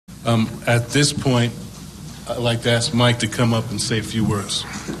At this point, I'd like to ask Mike to come up and say a few words.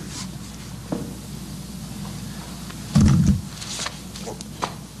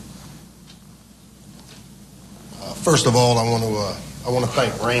 First of all, I want to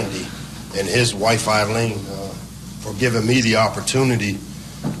thank Randy and his wife Eileen for giving me the opportunity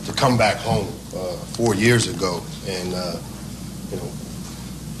to come back home 4 years ago. And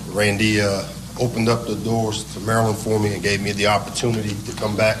Randy opened up the doors to Maryland for me and gave me the opportunity to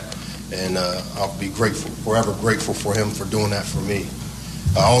come back. And I'll be grateful, forever grateful for him for doing that for me.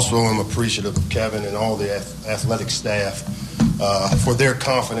 I also am appreciative of Kevin and all the athletic staff for their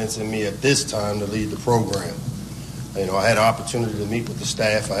confidence in me at this time to lead the program. I had an opportunity to meet with the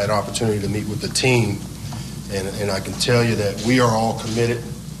staff. I had an opportunity to meet with the team. And I can tell you that we are all committed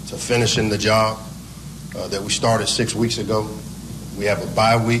to finishing the job that we started 6 weeks ago. We have a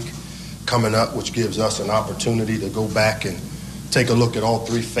bye week coming up, which gives us an opportunity to go back and take a look at all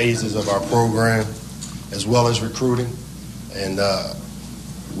three phases of our program, as well as recruiting. And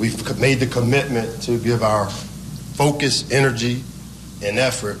we've made the commitment to give our focus, energy, and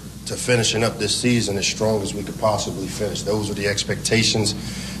effort to finishing up this season as strong as we could possibly finish. Those are the expectations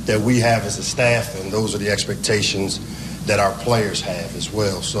that we have as a staff, and those are the expectations that our players have as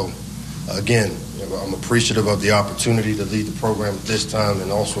well. So, again, I'm appreciative of the opportunity to lead the program at this time,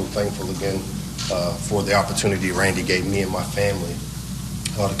 and also thankful again for the opportunity Randy gave me and my family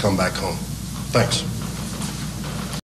to come back home. Thanks.